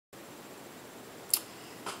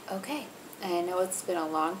Okay, I know it's been a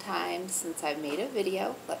long time since I've made a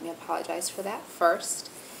video. Let me apologize for that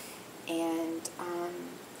first and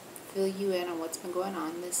fill you in on what's been going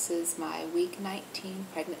on. This is my week 19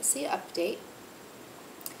 pregnancy update.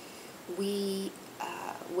 We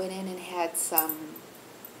went in and had some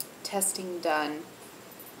testing done,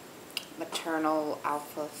 maternal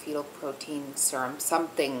alpha fetal protein serum,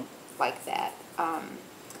 something like that,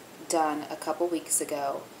 done a couple weeks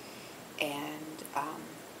ago, and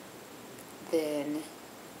then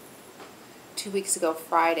 2 weeks ago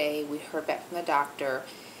Friday we heard back from the doctor,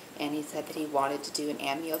 and he said that he wanted to do an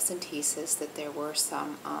amniocentesis, that there were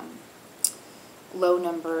some low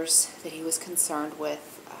numbers that he was concerned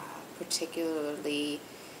with, particularly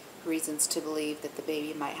reasons to believe that the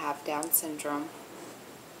baby might have Down syndrome,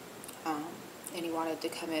 and he wanted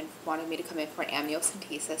me to come in for an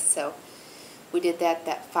amniocentesis. So we did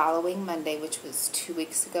that following Monday, which was 2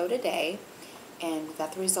 weeks ago today, and we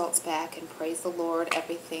got the results back, and praise the Lord,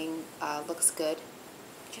 everything looks good.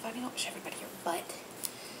 Giovanni, don't push everybody your butt.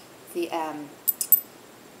 The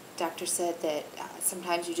doctor said that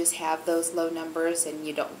sometimes you just have those low numbers and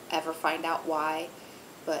you don't ever find out why,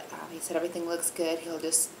 but he said everything looks good. He'll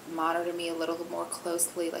just monitor me a little more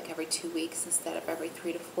closely, like every 2 weeks instead of every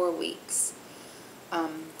 3 to 4 weeks,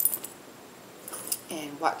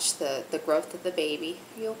 and watch the growth of the baby.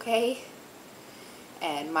 Are you okay?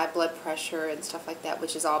 And my blood pressure and stuff like that,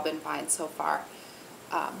 which has all been fine so far.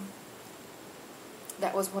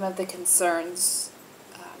 That was one of the concerns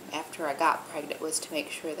after I got pregnant, was to make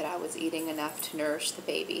sure that I was eating enough to nourish the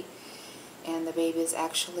baby. And the baby is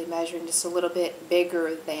actually measuring just a little bit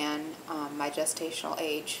bigger than my gestational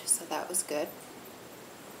age, so that was good.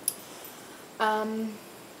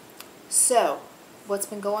 So, what's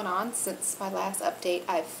been going on since my last update?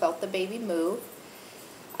 I've felt the baby move.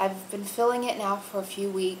 I've been feeling it now for a few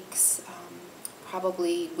weeks.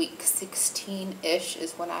 Probably week 16-ish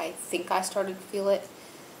is when I think I started to feel it,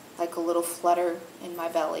 like a little flutter in my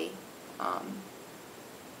belly.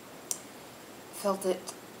 Felt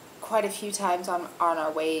it quite a few times on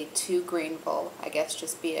our way to Greenville. I guess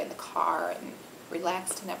just being in the car and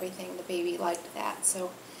relaxed and everything, the baby liked that. So,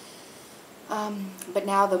 but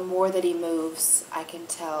now the more that he moves, I can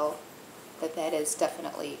tell that is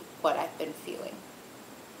definitely what I've been feeling.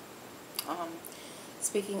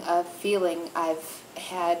 Speaking of feeling, I've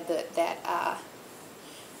had that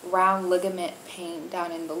round ligament pain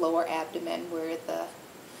down in the lower abdomen, where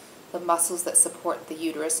the muscles that support the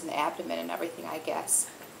uterus and the abdomen and everything, I guess.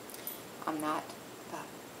 I'm not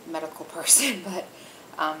a medical person, but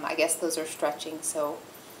I guess those are stretching. So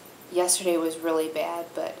yesterday was really bad,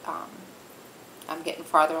 but I'm getting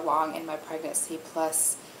farther along in my pregnancy.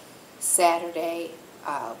 Plus Saturday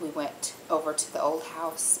we went over to the old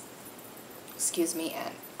house,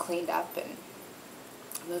 and cleaned up and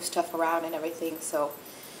moved stuff around and everything, so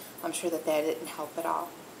I'm sure that didn't help at all.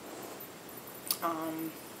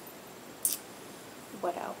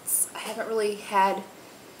 What else? I haven't really had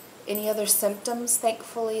any other symptoms,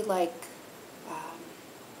 thankfully, like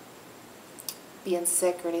being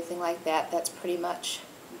sick or anything like that. That's pretty much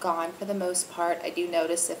gone for the most part. I do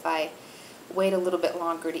notice if I wait a little bit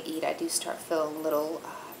longer to eat, I do start feeling a little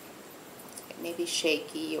maybe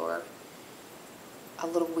shaky or a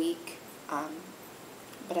little weak,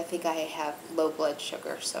 but I think I have low blood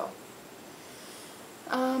sugar, so.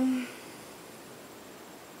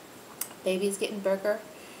 Baby's getting bigger.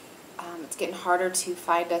 It's getting harder to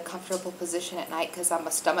find a comfortable position at night because I'm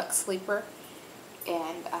a stomach sleeper,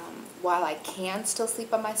 and while I can still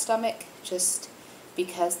sleep on my stomach, just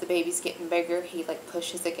because the baby's getting bigger, he like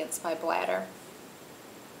pushes against my bladder,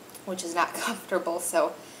 which is not comfortable.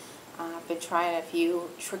 So I've been trying a few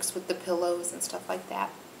tricks with the pillows and stuff like that.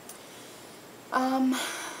 I'm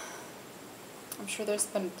sure there's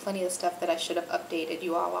been plenty of stuff that I should have updated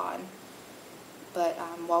you all on, but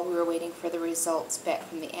while we were waiting for the results back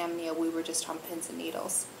from the amnio, we were just on pins and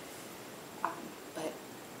needles. But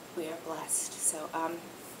we are blessed. So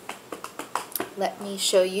let me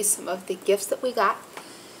show you some of the gifts that we got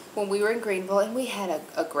when we were in Greenville, and we had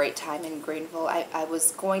a great time in Greenville. I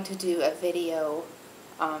was going to do a video.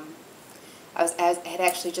 I had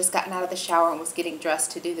actually just gotten out of the shower and was getting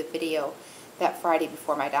dressed to do the video that Friday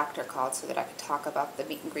before my doctor called, so that I could talk about the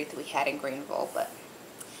meet and greet that we had in Greenville, but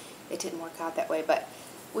it didn't work out that way. But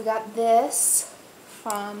we got this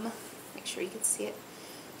from, make sure you can see it,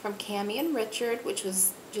 from Cammie and Richard, which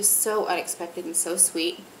was just so unexpected and so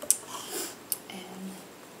sweet. And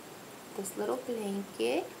this little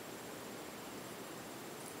blanket,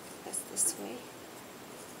 that's this way,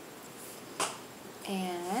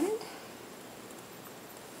 and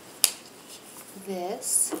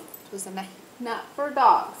this It was a night not for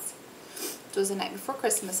dogs. It was a Night Before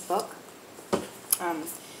Christmas book.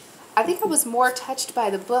 I think I was more touched by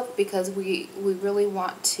the book because we really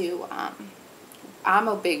want to, I'm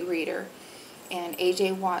a big reader, and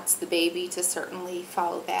AJ wants the baby to certainly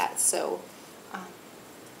follow that, so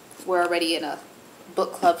we're already in a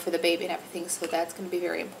book club for the baby and everything, so that's going to be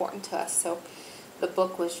very important to us, so the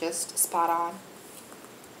book was just spot on.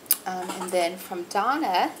 And then from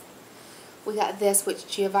Donna, we got this, which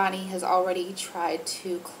Giovanni has already tried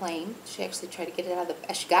to claim. She actually tried to get it out of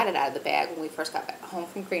the, she got it out of the bag when we first got back home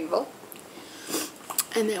from Greenville.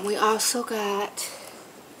 And then we also got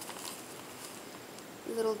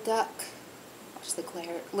Little Duck, watch the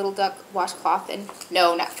glare, Little Duck washcloth and,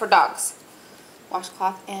 no, not for dogs,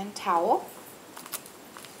 washcloth and towel.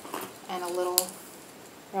 And a little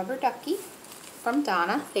rubber ducky from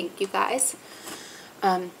Donna. Thank you guys.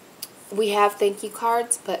 We have thank you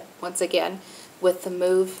cards, but once again, with the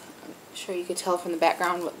move, I'm sure you could tell from the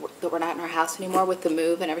background that we're not in our house anymore. With the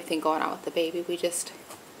move and everything going on with the baby, we just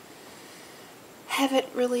haven't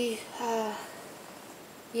really,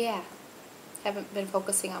 haven't been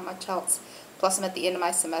focusing on much else. Plus, I'm at the end of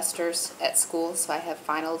my semesters at school, so I have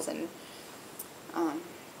finals and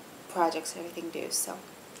projects and everything due. So,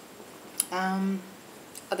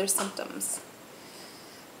 other symptoms.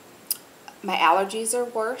 My allergies are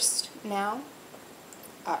worse now.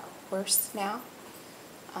 Have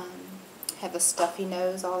a stuffy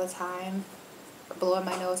nose all the time, or blowing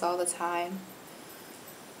my nose all the time.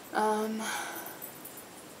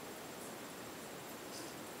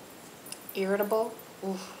 Irritable.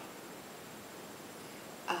 Oof.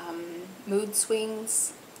 Mood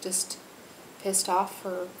swings. Just pissed off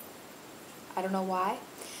for I don't know why.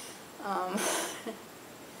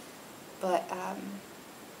 But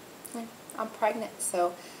I'm pregnant,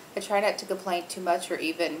 so I try not to complain too much or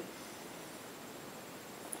even,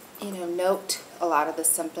 note a lot of the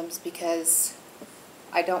symptoms because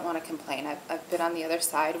I don't want to complain. I've been on the other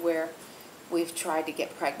side where we've tried to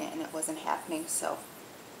get pregnant and it wasn't happening, so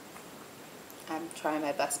I'm trying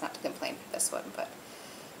my best not to complain for this one. But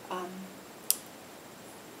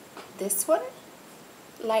this one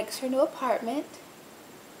likes her new apartment.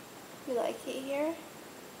 You like it here?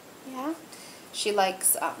 Yeah? She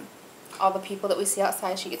likes all the people that we see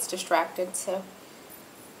outside. She gets distracted, so,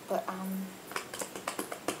 but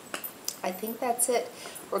I think that's it.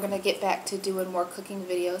 We're going to get back to doing more cooking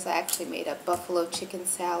videos. I actually made a buffalo chicken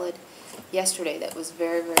salad yesterday that was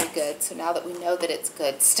very, very good. So now that we know that it's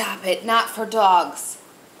good, stop it, not for dogs.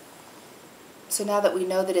 So now that we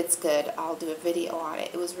know that it's good, I'll do a video on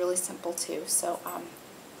it. It was really simple too. So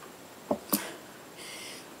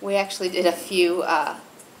we actually did a few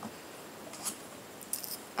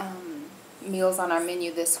meals on our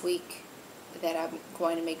menu this week that I'm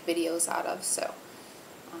going to make videos out of. So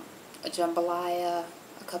a jambalaya,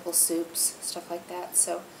 a couple soups, stuff like that.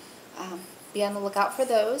 So be on the lookout for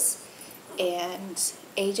those. And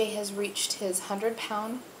AJ has reached his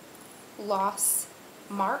 100-pound loss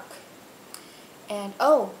mark. And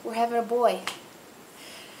oh, we're having a boy.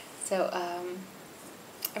 So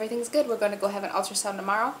everything's good. We're going to go have an ultrasound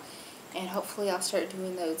tomorrow, and hopefully I'll start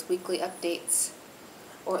doing those weekly updates,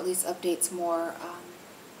 or at least updates more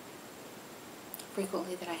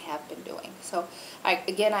frequently than I have been doing. So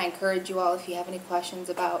again, I encourage you all, if you have any questions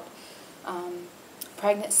about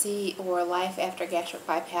pregnancy or life after gastric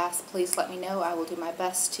bypass, please let me know. I will do my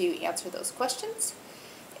best to answer those questions.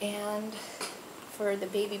 And for the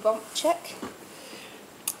baby bump check, I'll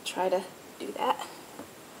try to do that.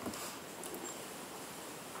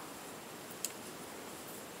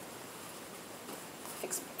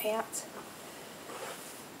 Fix my pants.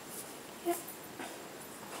 Yep.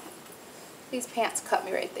 These pants cut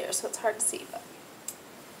me right there, so it's hard to see, but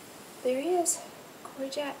there he is, Corey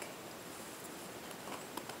Jack.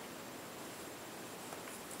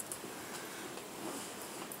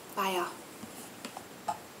 Bye, y'all.